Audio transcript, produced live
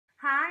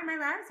Hi, my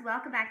loves.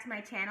 Welcome back to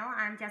my channel.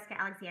 I'm Jessica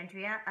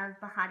Alexandria of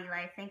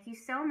Behatilife. Thank you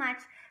so much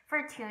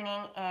for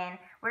tuning in.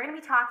 We're going to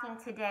be talking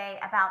today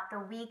about the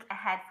week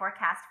ahead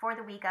forecast for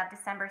the week of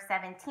December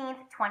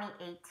 17th,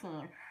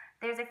 2018.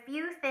 There's a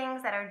few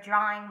things that are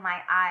drawing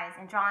my eyes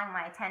and drawing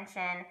my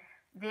attention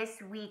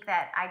this week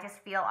that I just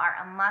feel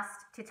are a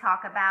must to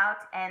talk about,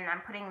 and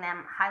I'm putting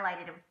them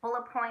highlighted in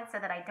bullet points so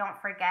that I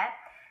don't forget.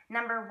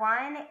 Number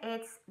one,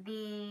 it's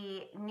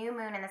the new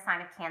moon in the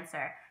sign of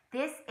Cancer.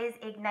 This is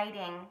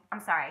igniting,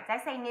 I'm sorry, did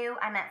I say new?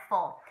 I meant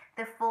full.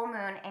 The full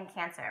moon in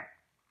Cancer.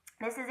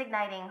 This is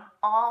igniting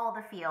all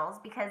the feels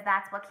because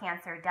that's what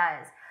Cancer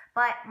does.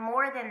 But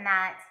more than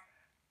that,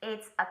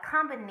 it's a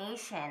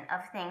combination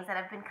of things that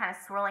have been kind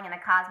of swirling in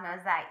the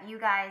cosmos that you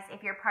guys,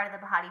 if you're part of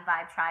the Behati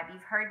Vibe tribe,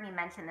 you've heard me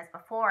mention this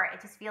before.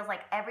 It just feels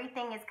like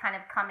everything is kind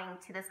of coming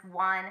to this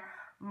one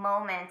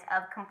moment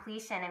of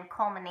completion and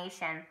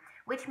culmination,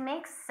 which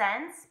makes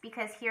sense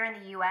because here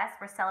in the US,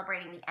 we're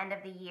celebrating the end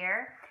of the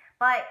year.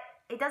 But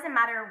it doesn't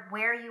matter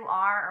where you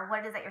are or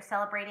what it is that you're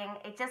celebrating.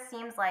 It just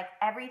seems like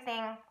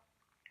everything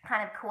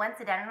kind of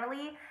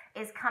coincidentally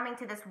is coming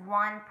to this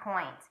one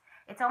point.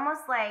 It's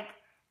almost like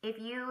if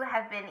you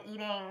have been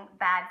eating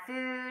bad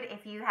food,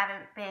 if you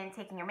haven't been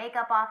taking your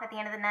makeup off at the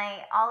end of the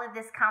night, all of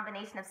this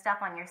combination of stuff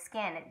on your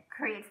skin, it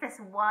creates this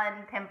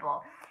one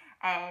pimple.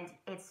 And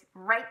it's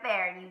right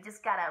there and you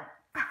just gotta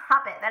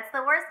pop it. That's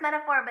the worst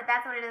metaphor, but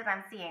that's what it is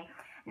I'm seeing.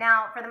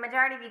 Now, for the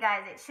majority of you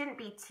guys, it shouldn't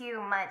be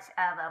too much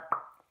of a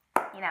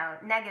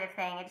negative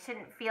thing. It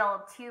shouldn't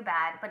feel too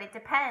bad, but it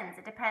depends.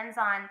 It depends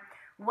on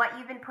what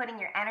you've been putting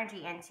your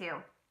energy into,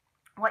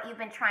 what you've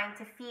been trying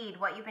to feed,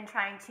 what you've been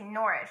trying to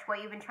nourish,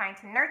 what you've been trying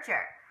to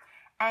nurture.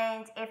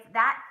 And if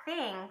that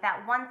thing,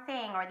 that one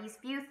thing, or these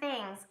few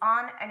things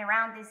on and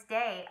around this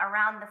day,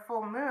 around the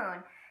full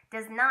moon,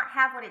 does not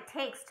have what it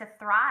takes to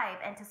thrive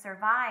and to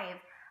survive,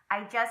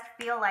 I just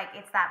feel like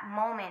it's that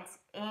moment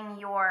in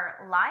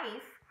your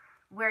life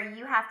where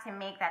you have to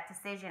make that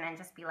decision and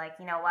just be like,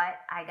 you know what,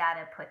 I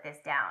gotta put this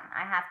down.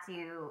 I have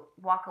to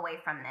walk away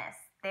from this.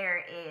 There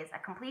is a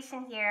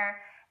completion here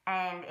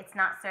and it's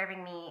not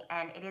serving me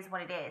and it is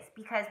what it is.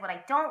 Because what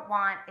I don't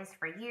want is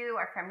for you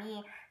or for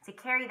me to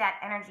carry that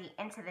energy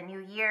into the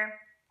new year.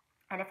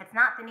 And if it's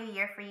not the new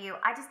year for you,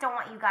 I just don't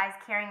want you guys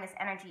carrying this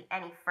energy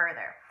any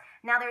further.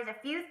 Now there's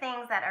a few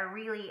things that are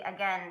really,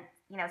 again,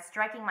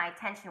 striking my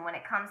attention when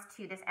it comes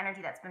to this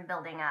energy that's been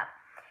building up.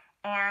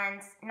 And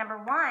number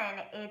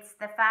one, it's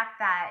the fact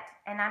that,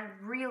 and I'm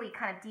really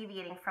kind of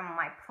deviating from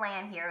my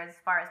plan here as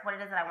far as what it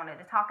is that I wanted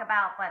to talk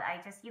about, but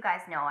you guys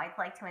know, I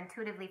like to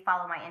intuitively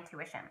follow my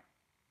intuition.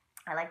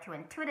 I like to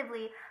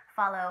intuitively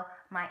follow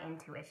my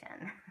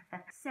intuition.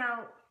 So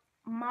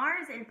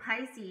Mars in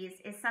Pisces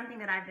is something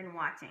that I've been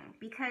watching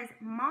because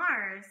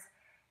Mars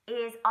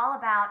is all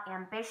about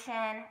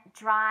ambition,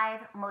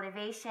 drive,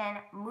 motivation,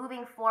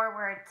 moving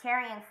forward,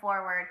 carrying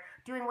forward,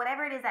 doing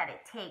whatever it is that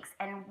it takes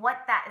and what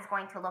that is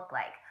going to look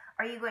like.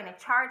 Are you going to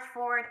charge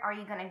forward? Or are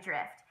you going to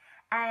drift?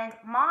 And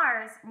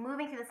Mars,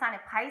 moving through the sign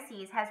of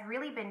Pisces, has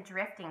really been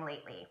drifting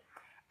lately.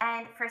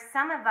 And for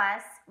some of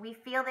us, we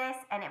feel this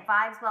and it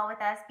vibes well with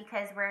us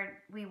because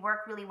we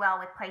work really well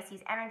with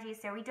Pisces energy,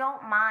 so we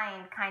don't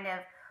mind kind of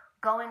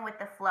going with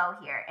the flow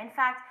here. In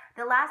fact,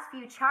 the last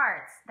few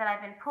charts that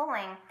I've been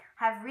pulling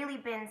have really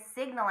been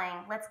signaling,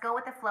 let's go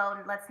with the flow,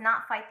 and let's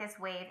not fight this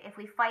wave. If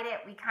we fight it,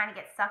 we kind of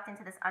get sucked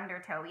into this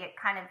undertow. We get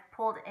kind of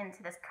pulled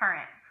into this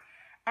current.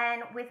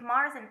 And with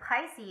Mars and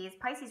Pisces,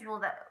 Pisces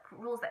rules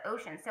the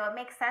ocean. So it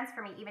makes sense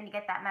for me even to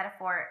get that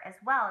metaphor as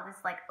well,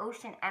 this like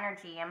ocean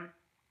energy and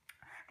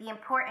the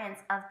importance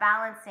of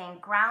balancing,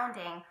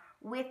 grounding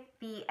with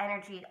the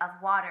energy of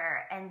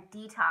water and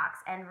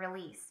detox and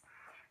release.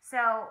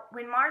 So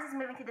when Mars is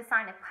moving through the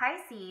sign of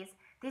Pisces,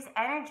 this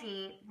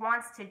energy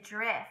wants to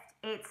drift.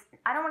 It's,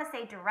 I don't want to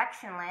say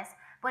directionless,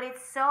 but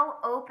it's so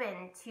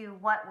open to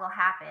what will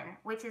happen,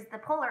 which is the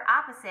polar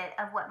opposite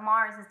of what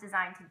Mars is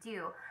designed to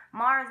do.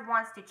 Mars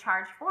wants to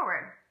charge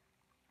forward.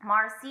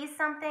 Mars sees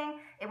something,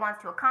 it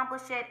wants to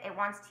accomplish it, it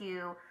wants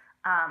to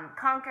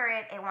conquer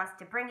it, it wants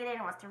to bring it in,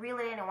 it wants to reel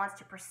it in, it wants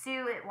to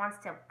pursue, it wants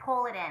to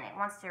pull it in, it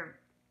wants to,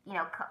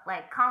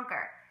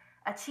 conquer,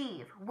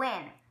 achieve,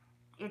 win.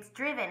 It's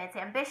driven, it's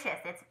ambitious,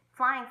 it's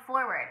flying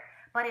forward.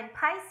 But in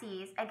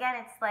Pisces, again,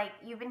 it's like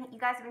you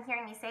guys have been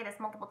hearing me say this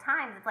multiple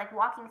times. It's like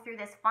walking through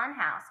this fun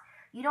house.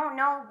 You don't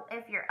know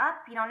if you're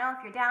up, you don't know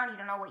if you're down, you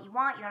don't know what you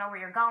want, you don't know where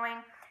you're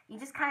going. You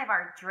just kind of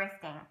are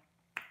drifting.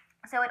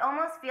 So it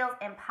almost feels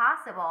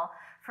impossible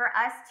for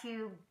us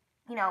to,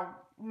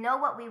 know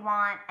what we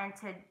want and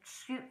to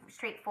shoot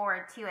straight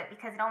forward to it,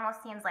 because it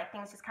almost seems like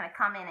things just kind of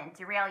come in and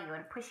derail you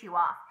and push you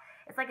off.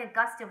 It's like a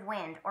gust of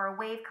wind or a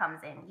wave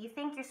comes in. You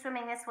think you're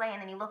swimming this way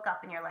and then you look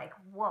up and you're like,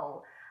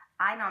 whoa.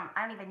 I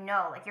don't even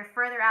know. Like you're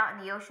further out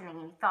in the ocean than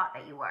you thought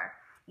that you were.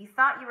 You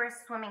thought you were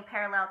swimming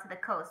parallel to the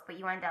coast, but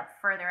you end up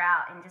further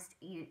out and just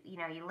you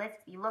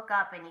look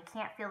up and you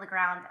can't feel the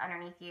ground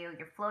underneath you.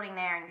 You're floating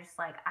there and you're just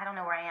like, I don't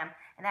know where I am.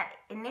 And that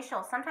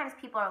initial, sometimes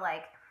people are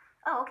like,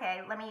 oh,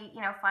 okay, let me,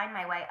 find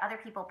my way. Other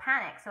people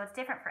panic. So it's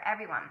different for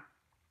everyone.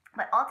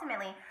 But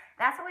ultimately,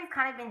 that's what we've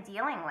kind of been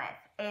dealing with,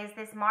 is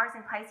this Mars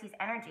and Pisces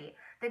energy.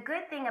 The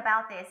good thing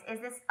about this is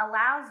this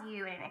allows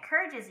you and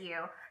encourages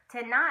you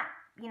to not,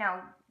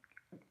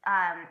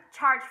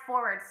 charge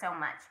forward so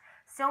much.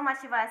 So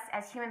much of us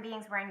as human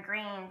beings, we're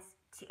ingrained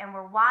and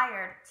we're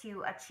wired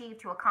to achieve,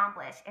 to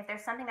accomplish. If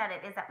there's something that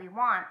it is that we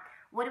want,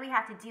 what do we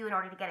have to do in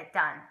order to get it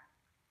done?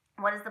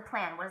 What is the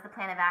plan? What is the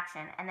plan of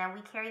action? And then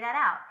we carry that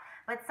out.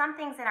 But some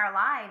things in our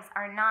lives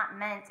are not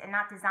meant and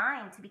not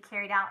designed to be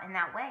carried out in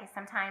that way.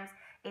 Sometimes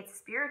it's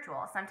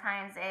spiritual.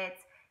 Sometimes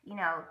it's,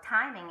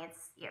 timing,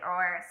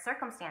 or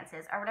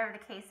circumstances, or whatever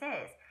the case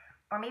is.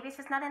 Or maybe it's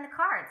just not in the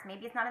cards.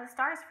 Maybe it's not in the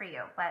stars for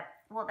you. But,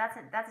 well, that's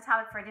a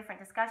topic for a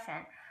different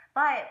discussion.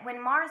 But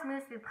when Mars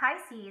moves through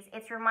Pisces,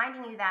 it's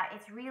reminding you that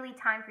it's really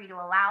time for you to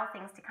allow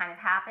things to kind of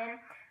happen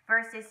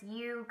versus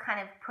you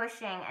kind of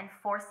pushing and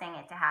forcing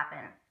it to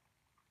happen.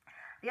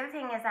 The other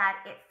thing is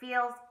that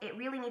it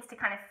really needs to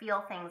kind of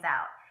feel things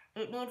out.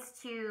 It needs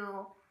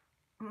to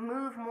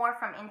move more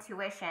from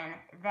intuition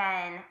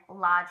than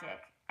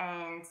logic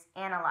and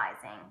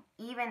analyzing,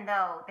 even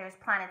though there's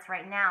planets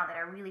right now that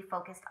are really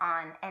focused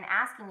on and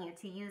asking you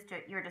to use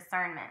your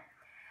discernment.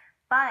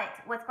 But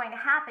what's going to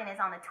happen is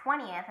on the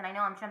 20th, and I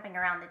know I'm jumping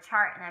around the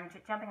chart and I'm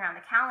jumping around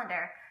the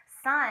calendar,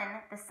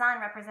 the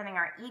sun representing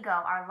our ego,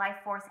 our life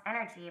force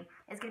energy,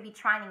 is going to be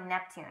trining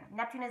Neptune.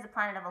 Neptune is a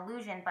planet of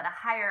illusion, but a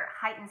higher,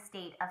 heightened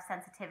state of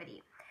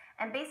sensitivity.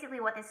 And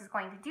basically what this is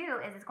going to do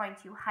is it's going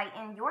to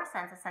heighten your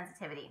sense of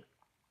sensitivity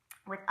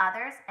with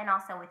others and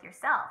also with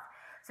yourself.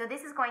 So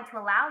this is going to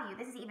allow you,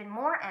 this is even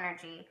more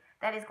energy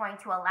that is going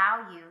to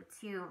allow you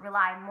to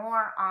rely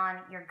more on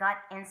your gut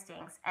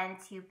instincts and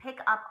to pick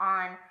up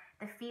on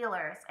the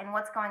feelers and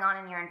what's going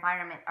on in your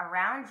environment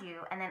around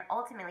you, and then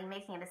ultimately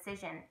making a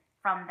decision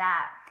from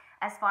that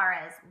as far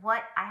as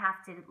what I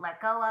have to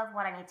let go of,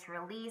 what I need to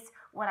release,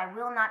 what I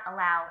will not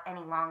allow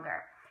any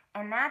longer.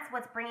 And that's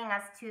what's bringing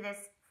us to this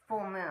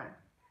full moon,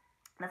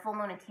 the full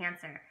moon in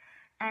Cancer.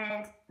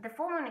 And the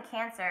full moon in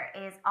Cancer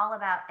is all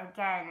about,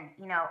 again,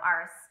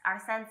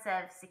 our sense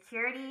of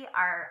security,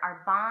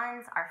 our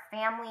bonds, our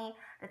family,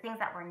 the things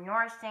that we're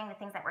nourishing, the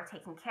things that we're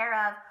taking care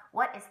of,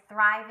 what is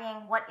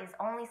thriving, what is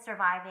only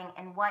surviving,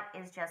 and what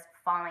is just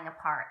falling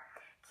apart.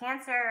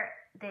 Cancer,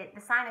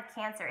 the sign of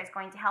Cancer is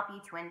going to help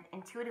you to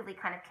intuitively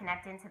kind of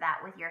connect into that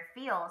with your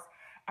feels,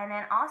 and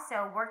then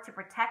also work to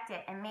protect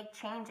it and make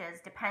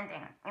changes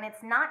depending. And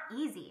it's not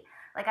easy.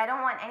 Like, I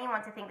don't want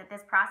anyone to think that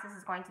this process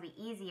is going to be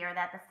easy, or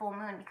that the full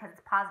moon, because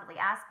it's positively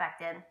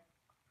aspected,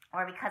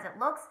 or because it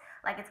looks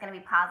like it's going to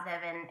be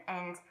positive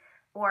and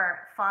or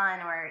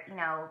fun, or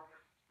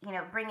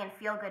bring in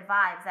feel good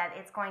vibes, that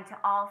it's going to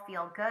all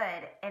feel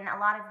good. In a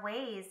lot of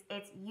ways,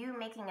 it's you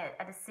making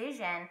a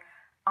decision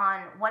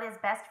on what is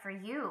best for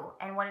you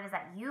and what it is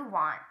that you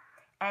want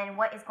and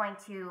what is going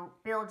to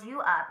build you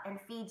up and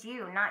feed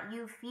you, not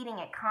you feeding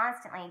it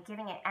constantly,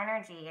 giving it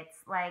energy. It's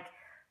like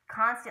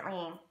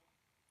constantly,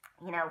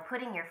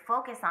 putting your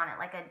focus on it,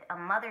 like a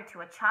mother to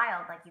a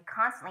child. Like, you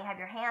constantly have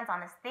your hands on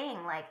this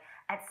thing. Like,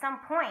 at some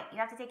point you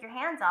have to take your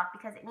hands off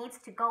because it needs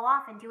to go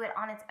off and do it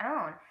on its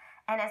own.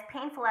 And as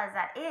painful as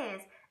that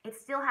is, it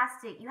still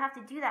you have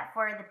to do that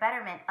for the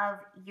betterment of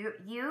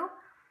you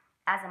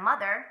as a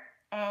mother,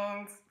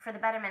 and for the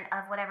betterment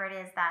of whatever it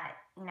is that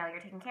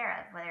you're taking care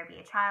of, whether it be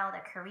a child,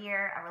 a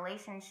career, a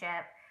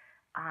relationship,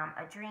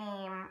 a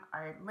dream,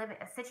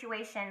 a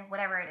situation,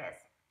 whatever it is.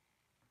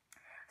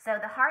 So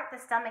the heart, the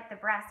stomach, the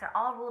breast are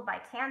all ruled by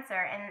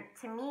Cancer. And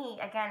to me,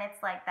 again,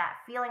 it's like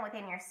that feeling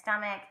within your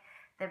stomach,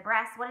 the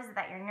breast. What is it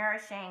that you're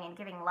nourishing and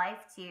giving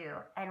life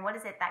to? And what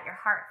is it that your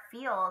heart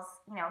feels,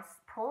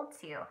 pulled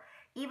to?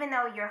 Even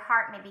though your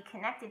heart may be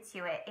connected to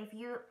it, if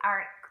you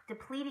are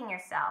depleting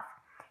yourself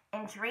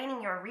and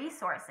draining your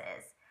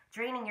resources,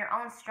 draining your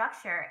own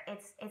structure,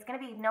 it's going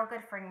to be no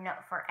good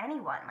for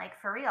anyone. Like,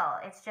 for real,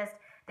 it's just,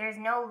 there's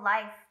no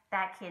life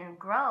that can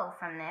grow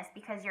from this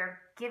because you're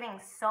giving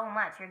so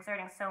much, you're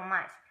exerting so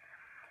much.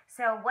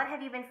 So what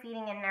have you been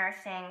feeding and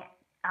nourishing?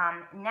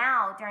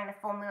 Now, during the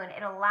full moon,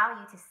 it'll allow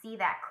you to see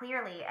that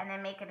clearly and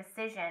then make a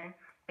decision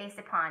based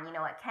upon,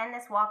 can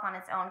this walk on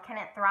its own? Can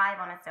it thrive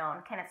on its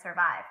own? Can it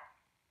survive?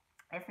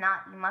 If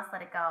not, you must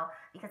let it go,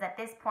 because at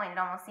this point, it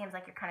almost seems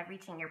like you're kind of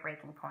reaching your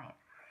breaking point.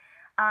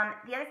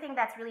 The other thing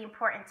that's really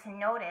important to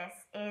notice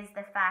is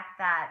the fact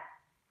that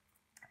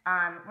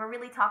we're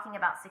really talking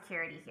about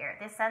security here.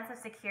 This sense of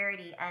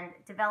security and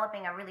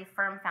developing a really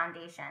firm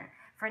foundation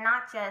for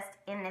not just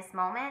in this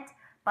moment,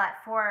 but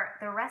for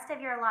the rest of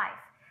your life.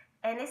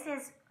 And this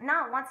is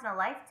not once in a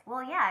lifetime.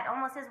 Well, yeah, it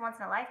almost is once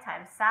in a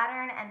lifetime.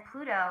 Saturn and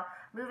Pluto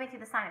moving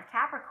through the sign of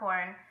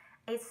Capricorn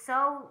is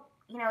so,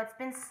 it's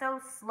been so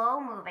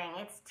slow moving.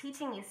 It's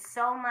teaching you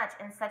so much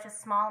in such a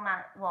small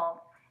amount,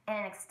 in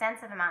an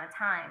extensive amount of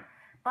time.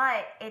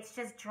 But it's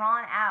just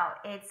drawn out.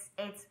 It's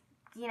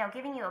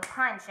giving you a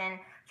punch and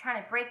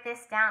trying to break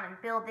this down and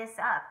build this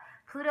up.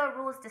 Pluto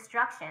rules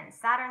destruction.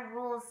 Saturn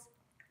rules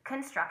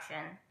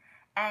construction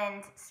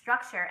and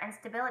structure and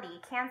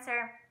stability.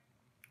 Cancer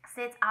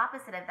sits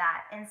opposite of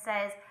that and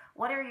says,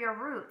 what are your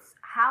roots?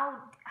 How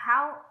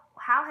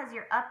has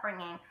your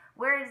upbringing,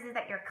 Where is it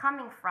that you're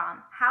coming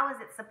from? How is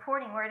it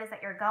supporting where it is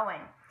that you're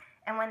going?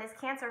 And when this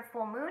Cancer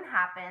full moon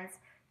happens,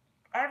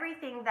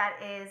 everything that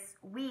is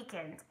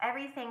weakened,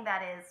 everything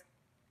that is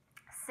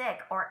sick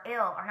or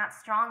ill or not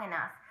strong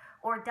enough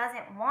or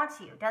doesn't want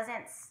you,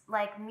 doesn't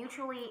like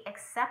mutually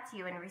accept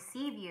you and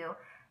receive you,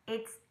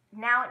 it's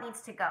now it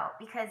needs to go,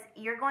 because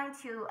you're going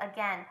to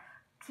again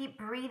keep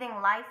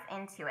breathing life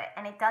into it,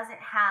 and it doesn't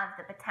have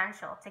the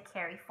potential to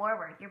carry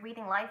forward. You're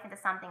breathing life into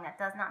something that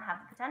does not have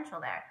the potential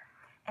there,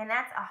 and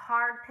that's a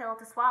hard pill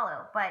to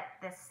swallow. But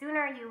the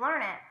sooner you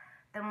learn it,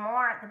 the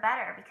more the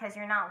better, because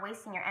you're not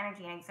wasting your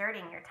energy and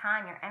exerting your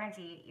time, your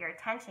energy, your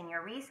attention,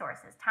 your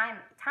resources. Time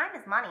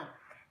is money.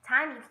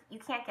 Time you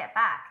can't get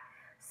back.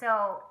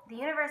 So the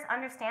universe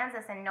understands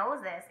this and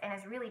knows this and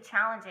is really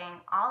challenging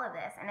all of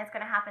this, and it's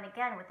going to happen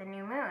again with the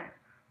new moon,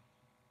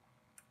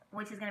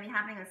 which is going to be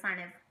happening in the sign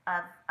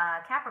of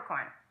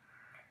Capricorn.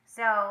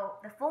 So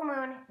the full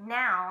moon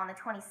now on the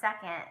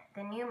 22nd,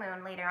 the new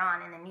moon later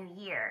on in the new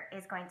year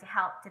is going to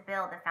help to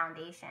build the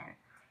foundation.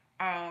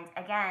 And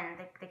again,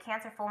 the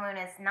Cancer full moon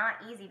is not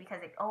easy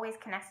because it always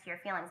connects to your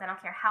feelings. I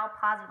don't care how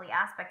positively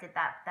aspected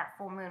that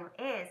full moon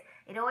is,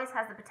 it always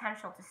has the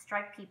potential to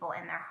strike people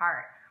in their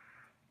heart.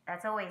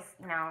 That's always,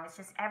 it's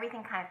just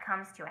everything kind of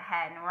comes to a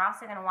head. And we're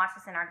also going to watch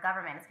this in our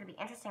government. It's going to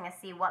be interesting to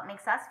see what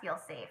makes us feel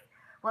safe,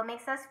 what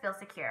makes us feel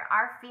secure.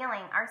 Our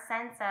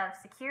sense of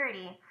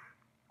security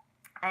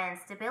and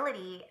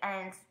stability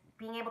and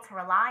being able to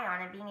rely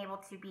on and being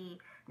able to be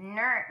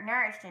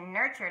nourished and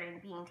nurtured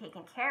and being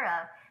taken care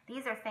of.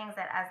 These are things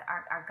that as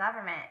our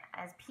government,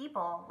 as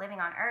people living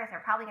on Earth,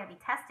 are probably going to be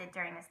tested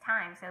during this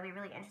time. So it'll be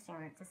really interesting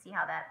to see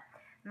how that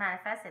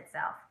manifests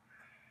itself.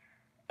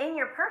 In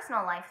your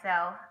personal life,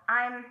 though,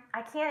 I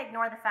can't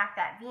ignore the fact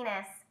that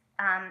Venus,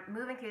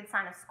 moving through the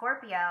sign of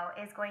Scorpio,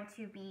 is going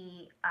to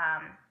be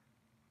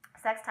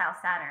sextile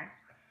Saturn.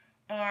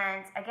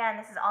 And again,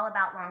 this is all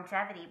about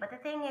longevity. But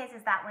the thing is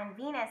that when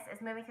Venus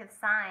is moving through the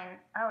sign,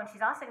 and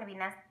she's also going to be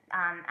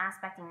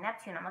aspecting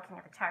Neptune. I'm looking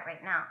at the chart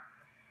right now.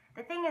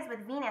 The thing is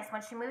with Venus,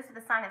 when she moves to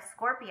the sign of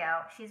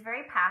Scorpio, she's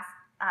very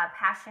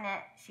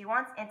passionate. She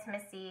wants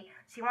intimacy.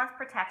 She wants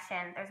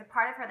protection. There's a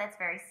part of her that's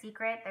very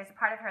secret. There's a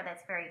part of her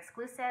that's very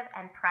exclusive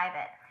and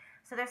private.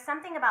 So there's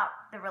something about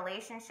the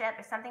relationship.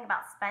 There's something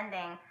about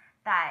spending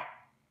that,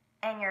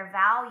 and your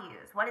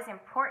values, what is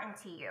important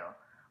to you,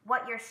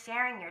 what you're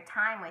sharing your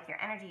time with, your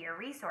energy, your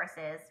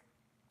resources,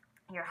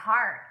 your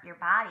heart, your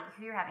body,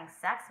 who you're having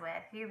sex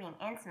with, who you're being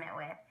intimate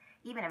with,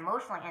 even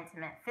emotionally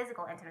intimate,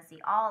 physical intimacy,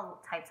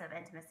 all types of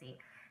intimacy.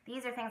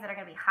 These are things that are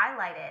going to be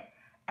highlighted,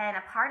 and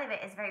a part of it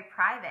is very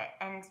private,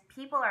 and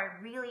people are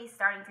really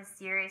starting to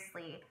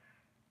seriously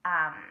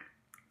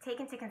take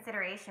into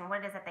consideration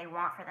what it is that they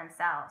want for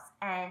themselves.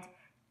 And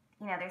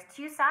there's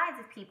two sides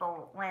of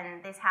people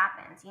when this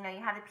happens. You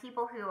have the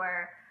people who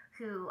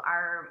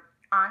are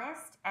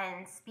honest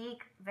and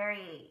speak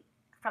very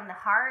from the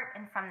heart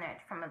and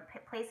from a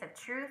place of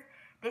truth.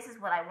 This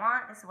is what I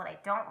want, this is what I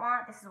don't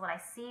want, this is what I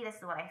see, this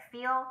is what I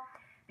feel,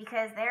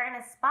 because they're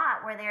in a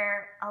spot where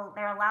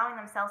they're allowing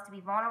themselves to be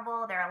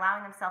vulnerable, they're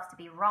allowing themselves to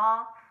be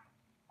raw,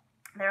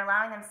 they're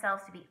allowing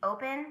themselves to be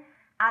open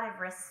out of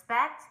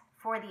respect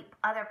for the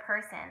other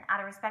person, out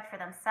of respect for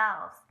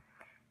themselves.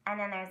 And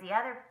then there's the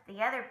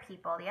other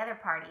people, the other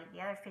party,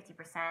 the other 50%.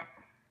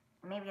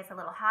 Maybe it's a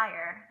little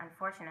higher,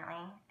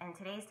 unfortunately, in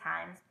today's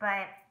times,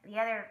 but the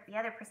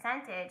other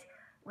percentage,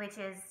 which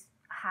is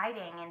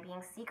hiding and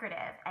being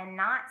secretive and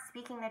not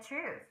speaking the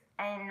truth,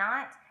 and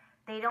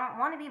they don't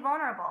want to be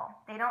vulnerable.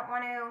 They don't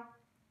want to,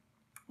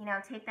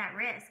 take that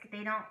risk.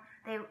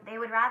 They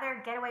would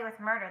rather get away with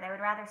murder. They would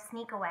rather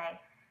sneak away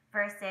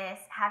versus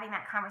having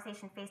that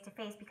conversation face to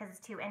face, because it's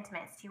too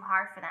intimate. It's too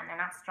hard for them. They're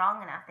not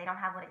strong enough. They don't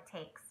have what it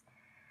takes.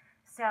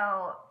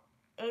 So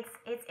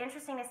it's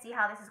interesting to see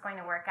how this is going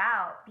to work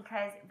out,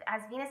 because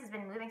as Venus has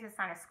been moving through the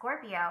sign of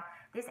Scorpio,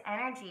 this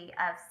energy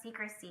of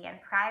secrecy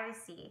and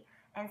privacy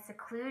and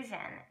seclusion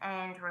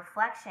and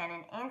reflection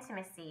and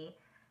intimacy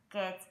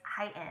gets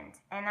heightened.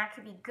 And that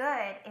could be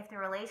good if the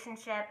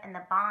relationship and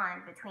the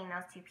bond between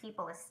those two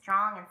people is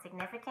strong and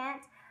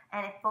significant,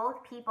 and if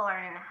both people are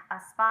in a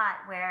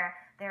spot where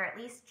they're at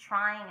least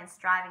trying and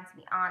striving to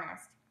be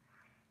honest.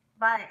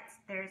 But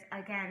there's,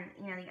 again,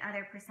 the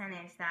other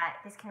percentage that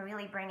this can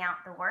really bring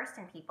out the worst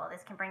in people.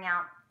 This can bring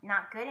out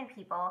not good in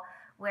people,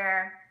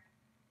 where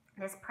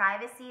this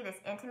privacy, this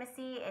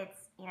intimacy,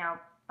 it's,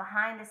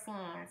 behind the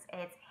scenes,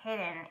 it's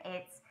hidden,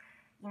 it's,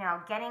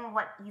 getting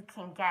what you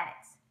can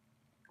get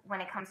when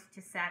it comes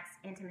to sex,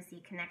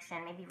 intimacy,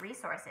 connection, maybe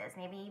resources,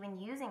 maybe even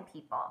using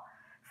people.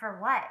 For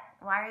what?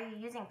 Why are you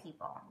using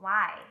people?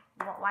 Why?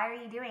 Why are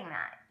you doing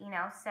that?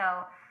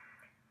 So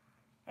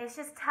it's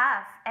just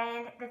tough.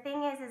 And the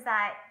thing is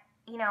that,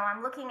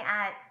 I'm looking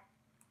at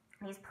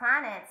these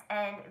planets,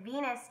 and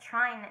Venus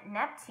trine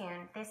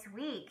Neptune this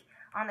week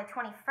on the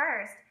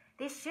 21st.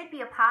 This should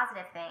be a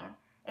positive thing.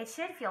 It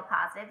should feel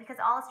positive, because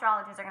all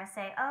astrologers are going to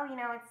say, oh,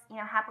 it's,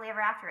 happily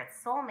ever after. It's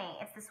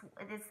soulmate. It's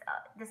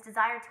this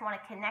desire to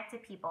want to connect to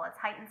people. It's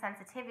heightened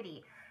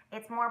sensitivity.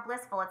 It's more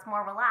blissful. It's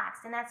more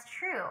relaxed. And that's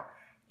true.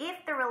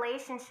 If the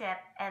relationship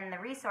and the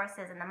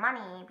resources and the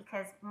money,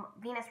 because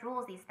Venus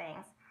rules these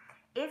things,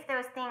 if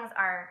those things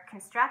are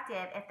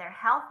constructive, if they're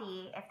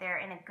healthy, if they're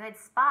in a good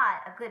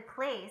spot, a good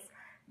place,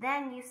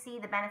 then you see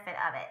the benefit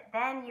of it.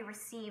 Then you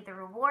receive the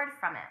reward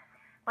from it.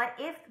 But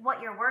if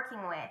what you're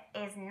working with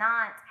is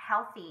not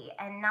healthy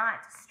and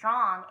not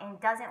strong and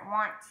doesn't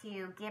want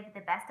to give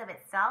the best of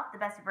itself, the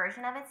best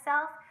version of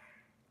itself,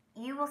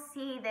 you will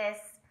see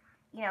this,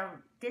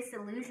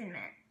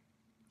 disillusionment.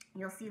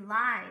 You'll see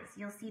lies.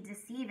 You'll see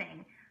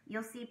deceiving.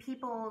 You'll see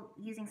people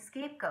using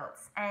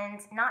scapegoats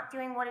and not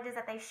doing what it is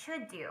that they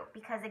should do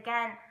because,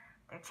 again,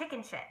 they're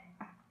chicken shit.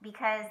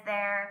 Because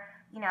they're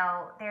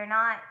not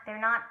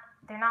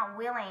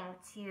willing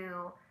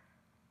to,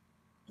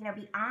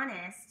 be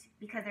honest,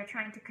 because they're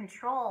trying to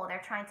control,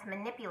 they're trying to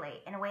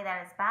manipulate in a way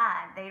that is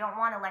bad. They don't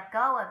want to let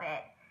go of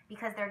it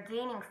because they're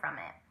gaining from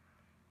it,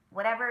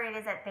 whatever it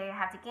is that they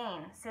have to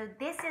gain. So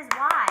this is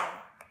why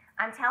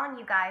I'm telling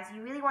you guys,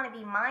 you really want to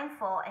be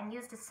mindful and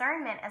use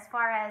discernment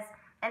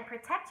and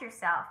protect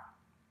yourself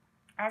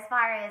as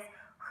far as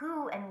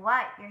who and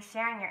what you're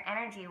sharing your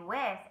energy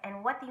with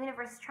and what the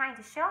universe is trying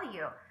to show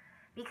you.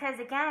 Because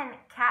again,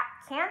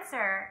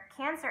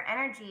 Cancer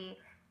energy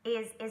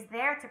is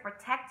there to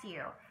protect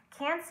you.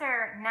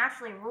 Cancer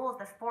naturally rules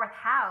the 4th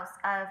house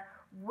of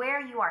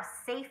where you are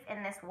safe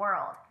in this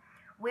world,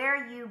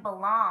 where you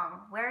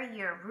belong, where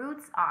your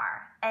roots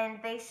are, and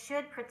they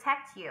should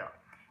protect you.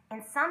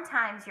 And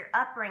sometimes your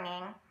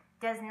upbringing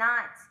does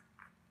not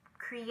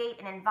create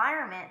an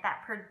environment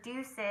that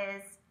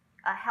produces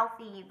a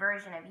healthy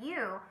version of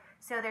you.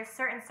 So there's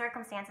certain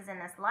circumstances in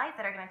this life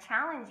that are going to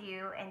challenge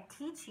you and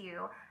teach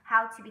you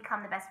how to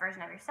become the best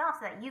version of yourself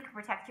so that you can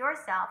protect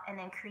yourself and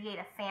then create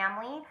a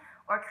family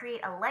or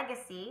create a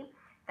legacy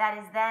that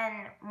is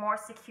then more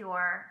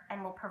secure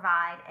and will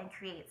provide and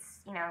creates,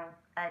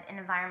 an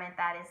environment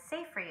that is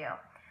safe for you.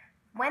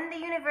 When the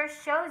universe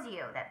shows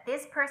you that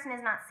this person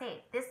is not safe,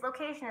 this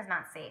location is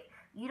not safe,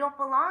 you don't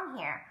belong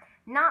here,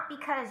 not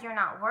because you're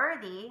not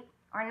worthy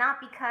or not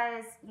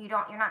because you're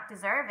not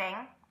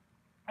deserving,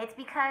 it's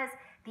because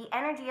the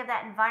energy of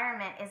that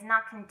environment is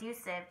not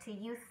conducive to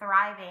you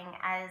thriving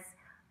as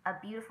a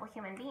beautiful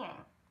human being.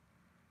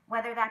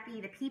 Whether that be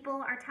the people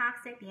are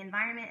toxic, the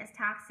environment is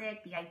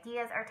toxic, the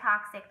ideas are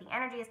toxic, the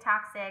energy is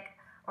toxic,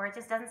 or it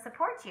just doesn't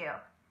support you.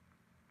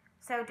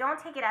 So don't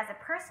take it as a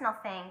personal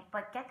thing,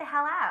 but get the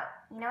hell out.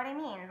 You know what I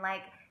mean?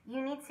 Like,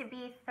 you need to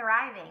be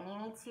thriving.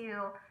 You need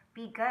to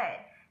be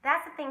good.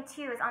 That's the thing,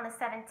 too, is on the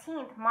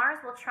 17th, Mars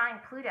will trine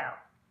Pluto.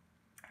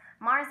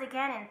 Mars,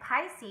 again, in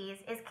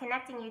Pisces, is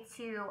connecting you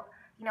to,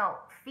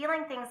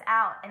 feeling things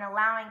out and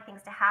allowing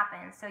things to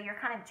happen. So you're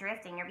kind of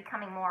drifting. You're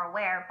becoming more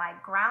aware by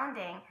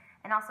grounding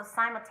and also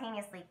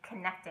simultaneously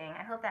connecting.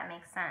 I hope that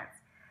makes sense.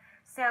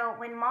 So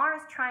when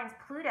Mars trines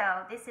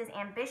Pluto, this is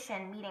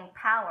ambition meeting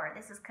power.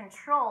 This is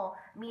control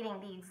meeting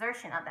the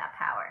exertion of that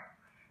power.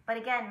 But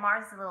again,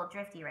 Mars is a little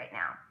drifty right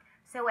now.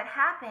 So what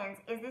happens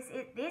is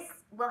this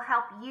will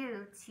help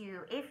you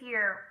to, if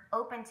you're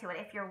open to it,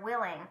 if you're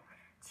willing,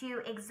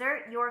 to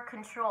exert your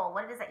control,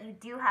 what it is that you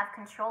do have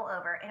control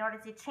over, in order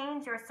to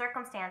change your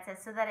circumstances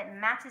so that it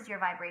matches your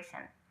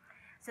vibration,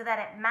 so that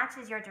it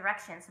matches your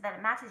direction, so that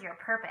it matches your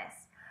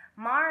purpose.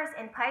 Mars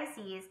in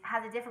Pisces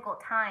has a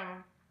difficult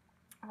time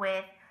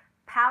with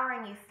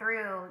powering you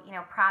through,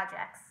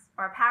 projects,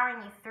 or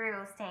powering you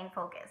through staying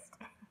focused.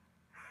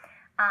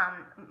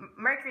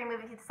 Mercury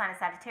moving through the sign of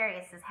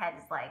Sagittarius, his head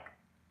is like,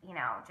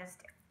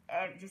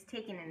 just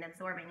taking and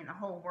absorbing in the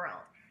whole world.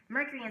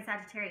 Mercury in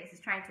Sagittarius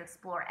is trying to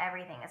explore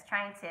everything. It's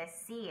trying to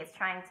see. It's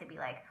trying to be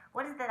like,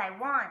 what is it that I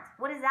want?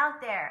 What is out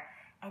there?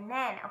 And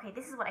then, okay,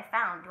 this is what I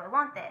found. Do I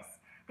want this?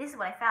 This is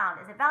what I found.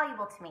 Is it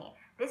valuable to me?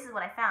 This is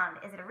what I found.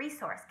 Is it a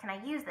resource? Can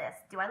I use this?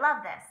 Do I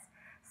love this?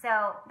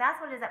 So that's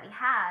what it is that we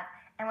have.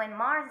 And when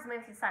Mars is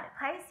moving through the sign of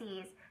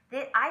Pisces,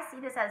 I see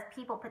this as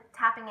people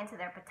tapping into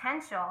their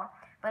potential,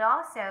 but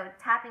also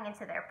tapping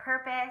into their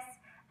purpose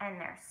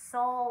and their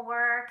soul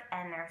work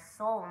and their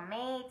soul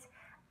mate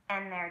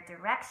and their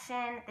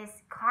direction,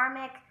 this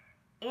karmic,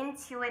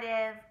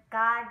 intuitive,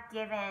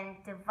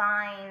 God-given,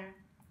 divine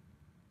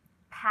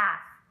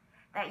path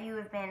that you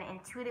have been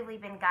intuitively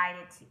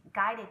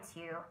guided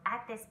to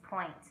at this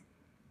point,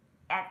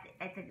 at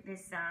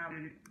this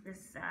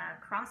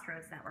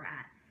crossroads that we're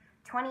at.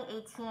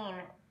 2018,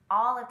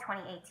 all of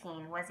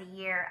 2018 was a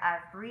year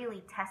of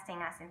really testing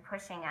us and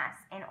pushing us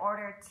in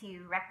order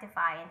to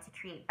rectify and to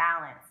create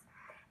balance.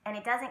 And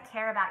it doesn't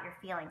care about your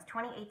feelings.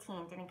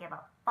 2018 didn't give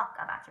a fuck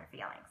about your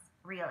feelings,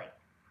 really.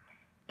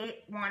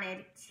 It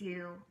wanted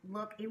you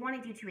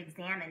to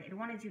examine, it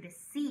wanted you to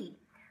see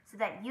so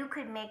that you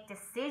could make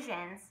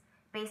decisions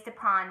based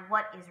upon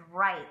what is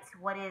right,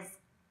 what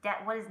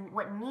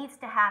needs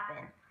to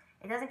happen.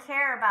 It doesn't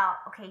care about,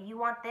 okay, you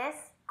want this?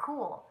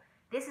 Cool.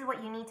 This is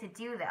what you need to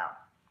do, though.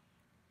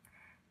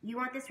 You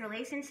want this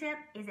relationship?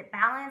 Is it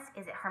balanced?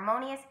 Is it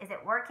harmonious? Is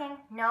it working?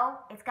 No,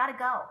 it's got to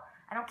go.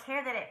 I don't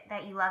care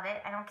that you love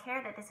it. I don't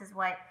care that this is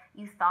what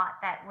you thought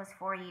that was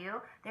for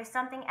you. There's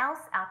something else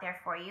out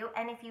there for you.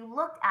 And if you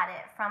looked at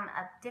it from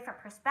a different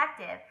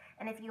perspective,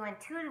 and if you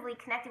intuitively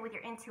connected with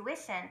your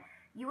intuition,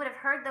 you would have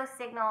heard those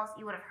signals,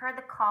 you would have heard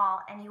the call,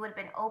 and you would have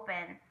been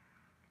open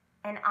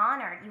and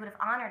honored. You would have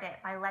honored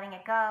it by letting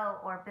it go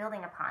or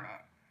building upon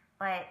it.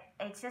 But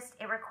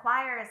it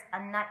requires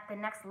the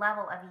next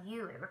level of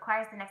you. It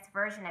requires the next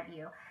version of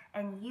you.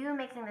 And you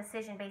making a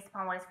decision based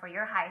upon what is for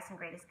your highest and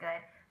greatest good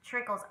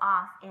trickles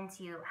off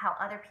into how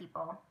other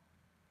people,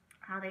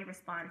 how they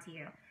respond to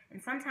you.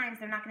 And sometimes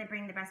they're not going to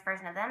bring the best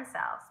version of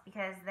themselves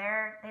because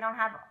they don't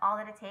have all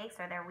that it takes,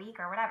 or they're weak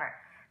or whatever.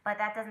 But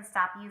that doesn't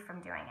stop you from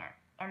doing it.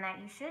 And that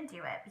you should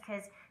do it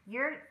because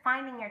you're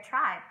finding your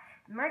tribe.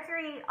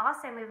 Mercury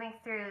also moving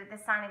through the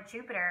sign of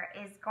Jupiter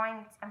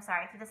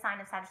through the sign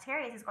of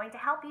Sagittarius is going to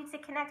help you to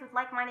connect with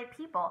like-minded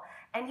people.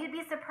 And you'd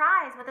be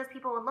surprised what those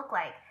people would look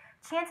like.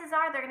 Chances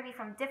are they're going to be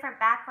from different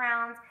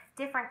backgrounds,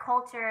 different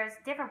cultures,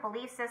 different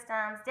belief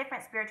systems,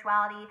 different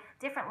spirituality,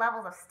 different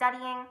levels of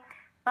studying,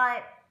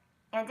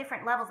 and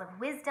different levels of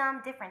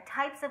wisdom, different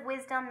types of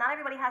wisdom. Not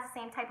everybody has the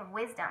same type of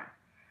wisdom,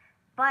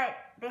 but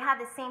they have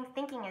the same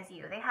thinking as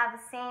you. They have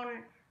the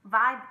same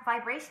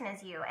vibration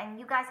as you, and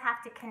you guys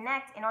have to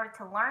connect in order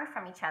to learn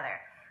from each other.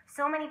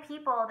 So many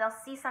people, they'll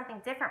see something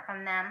different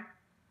from them,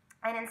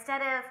 and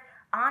instead of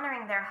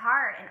honoring their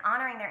heart and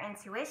honoring their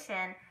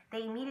intuition,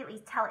 they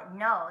immediately tell it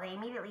no. They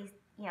immediately,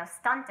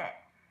 stunt it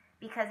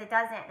because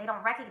they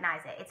don't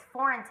recognize it. It's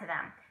foreign to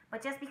them.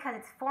 But just because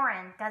it's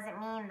foreign doesn't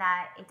mean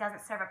that it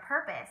doesn't serve a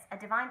purpose, a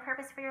divine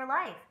purpose for your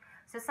life.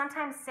 So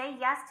sometimes say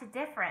yes to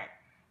different.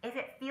 If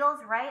it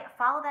feels right,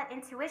 follow that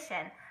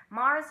intuition.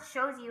 Mars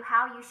shows you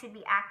how you should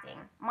be acting.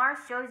 Mars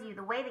shows you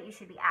the way that you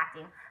should be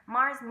acting.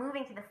 Mars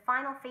moving to the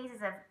final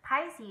phases of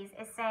Pisces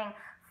is saying,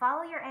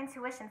 follow your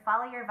intuition,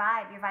 follow your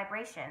vibe, your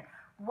vibration.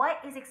 What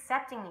is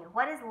accepting you?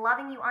 What is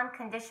loving you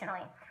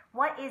unconditionally?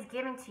 What is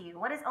giving to you?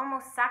 What is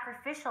almost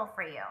sacrificial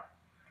for you?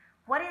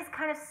 What is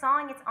kind of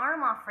sawing its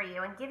arm off for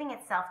you and giving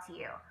itself to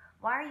you?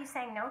 Why are you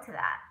saying no to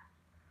that?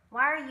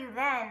 Why are you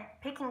then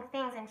picking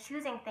things and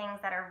choosing things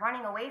that are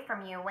running away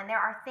from you when there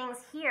are things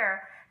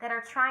here that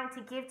are trying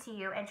to give to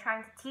you and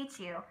trying to teach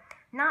you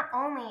not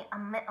only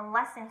a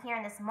lesson here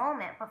in this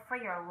moment, but for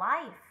your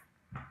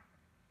life?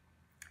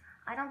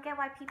 I don't get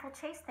why people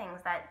chase things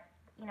that,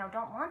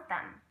 don't want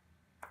them.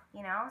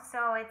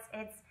 So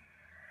it's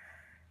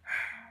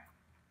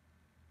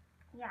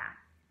yeah.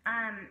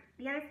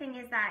 The other thing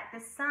is that the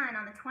Sun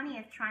on the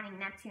 20th trining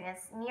Neptune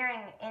is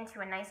nearing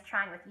into a nice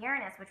trine with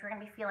Uranus, which we're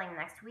going to be feeling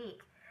next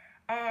week.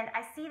 And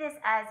I see this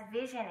as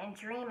vision and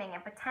dreaming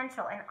and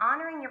potential and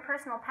honoring your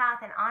personal path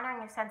and honoring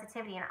your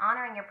sensitivity and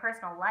honoring your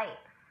personal light.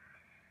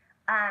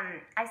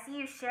 I see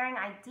you sharing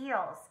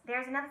ideals.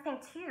 There's another thing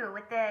too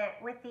with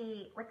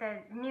the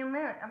new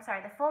moon.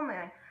 The full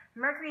moon.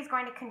 Mercury is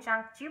going to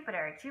conjunct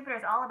Jupiter. Jupiter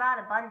is all about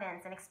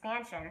abundance and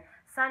expansion.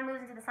 Sun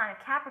moves into the sign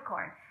of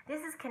Capricorn.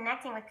 This is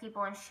connecting with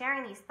people and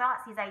sharing these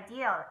thoughts, these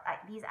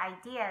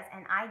ideas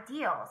and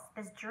ideals,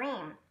 this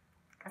dream,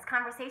 this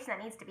conversation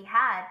that needs to be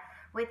had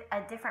with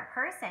a different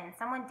person,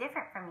 someone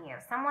different from you,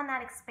 someone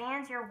that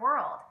expands your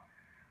world.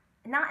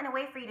 Not in a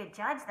way for you to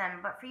judge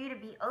them, but for you to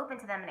be open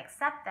to them and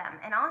accept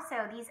them. And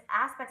also these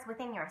aspects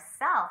within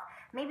yourself.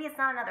 Maybe it's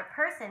not another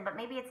person, but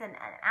maybe it's an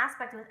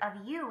aspect of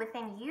you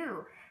within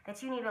you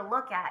that you need to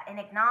look at and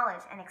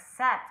acknowledge and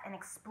accept and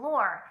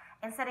explore,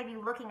 instead of you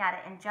looking at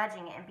it and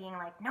judging it and being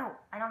like, no,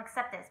 I don't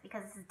accept this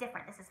because this is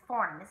different, this is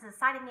foreign, this is a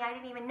side of me I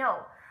didn't even know,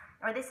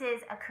 or this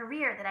is a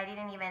career that I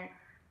didn't even,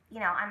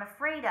 I'm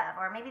afraid of,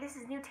 or maybe this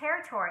is new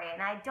territory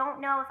and I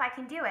don't know if I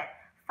can do it.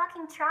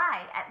 Fucking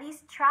try. At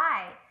least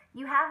try.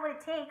 You have what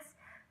it takes.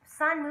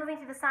 Sun moving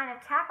through the sign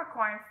of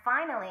Capricorn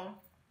finally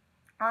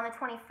on the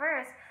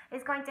 21st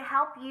is going to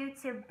help you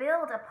to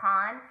build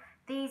upon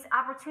these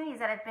opportunities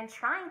that have been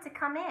trying to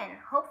come in.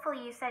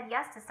 Hopefully you said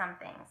yes to some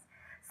things.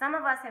 Some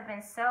of us have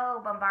been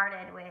so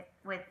bombarded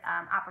with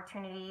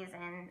opportunities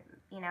and,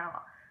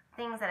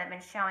 things that have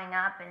been showing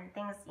up and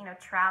things,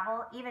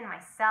 travel. Even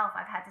myself,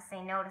 I've had to say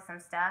no to some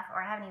stuff,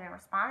 or I haven't even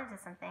responded to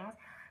some things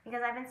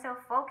because I've been so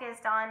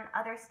focused on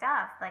other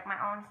stuff, like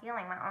my own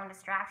healing, my own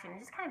distraction, and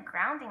just kind of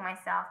grounding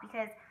myself,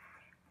 because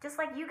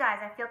just like you guys,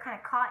 I feel kind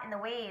of caught in the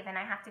wave and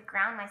I have to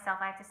ground myself,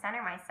 I have to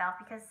center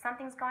myself because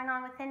something's going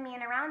on within me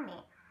and around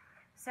me.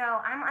 So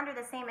I'm under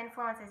the same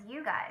influence as you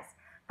guys.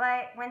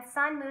 But when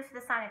Sun moves to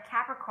the sign of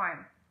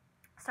Capricorn,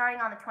 starting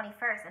on the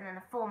 21st and then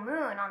the full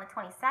moon on the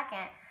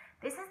 22nd,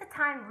 this is the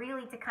time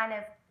really to kind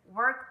of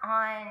work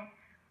on,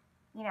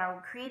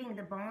 creating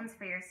the bones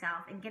for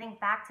yourself and getting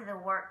back to the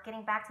work,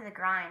 getting back to the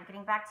grind,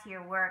 getting back to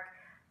your work,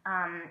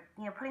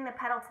 putting the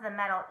pedal to the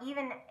metal,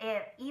 even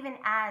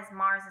as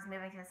Mars is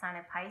moving to the sign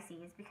of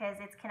Pisces, because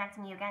it's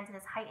connecting you again to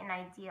this heightened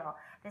ideal,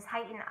 this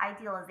heightened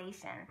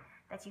idealization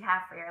that you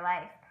have for your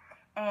life.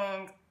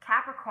 And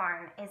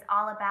Capricorn is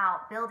all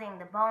about building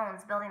the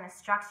bones, building the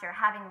structure,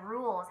 having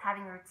rules,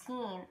 having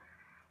routine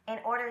in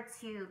order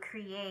to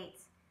create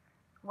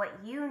what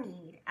you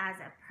need as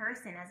a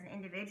person, as an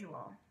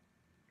individual,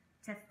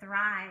 to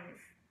thrive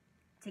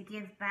to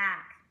give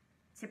back,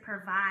 to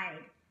provide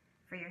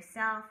for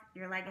yourself,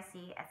 your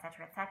legacy,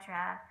 etc.,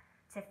 etc.,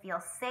 to feel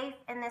safe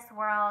in this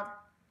world.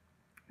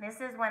 This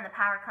is when the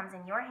power comes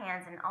in your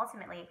hands, and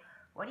ultimately,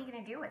 what are you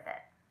going to do with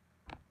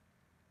it?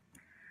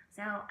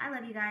 So I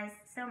love you guys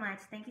so much.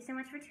 Thank you so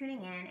much for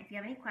tuning in. If you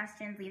have any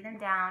questions, leave them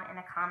down in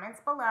the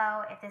comments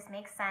below. If this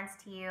makes sense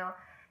to you,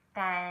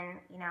 then,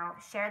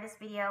 share this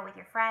video with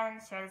your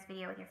friends, share this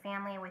video with your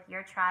family, with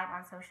your tribe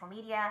on social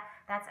media.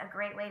 That's a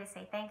great way to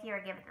say thank you, or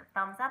give it the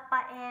thumbs up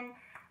button.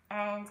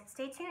 And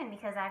stay tuned,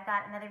 because I've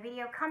got another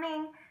video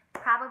coming,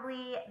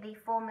 probably the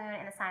full moon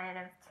in the sign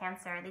of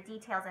Cancer, the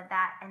details of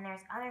that. And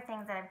there's other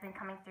things that have been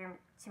coming through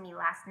to me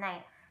last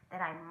night that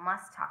I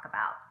must talk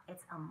about.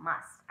 It's a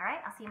must. All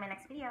right, I'll see you in my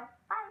next video.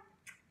 Bye.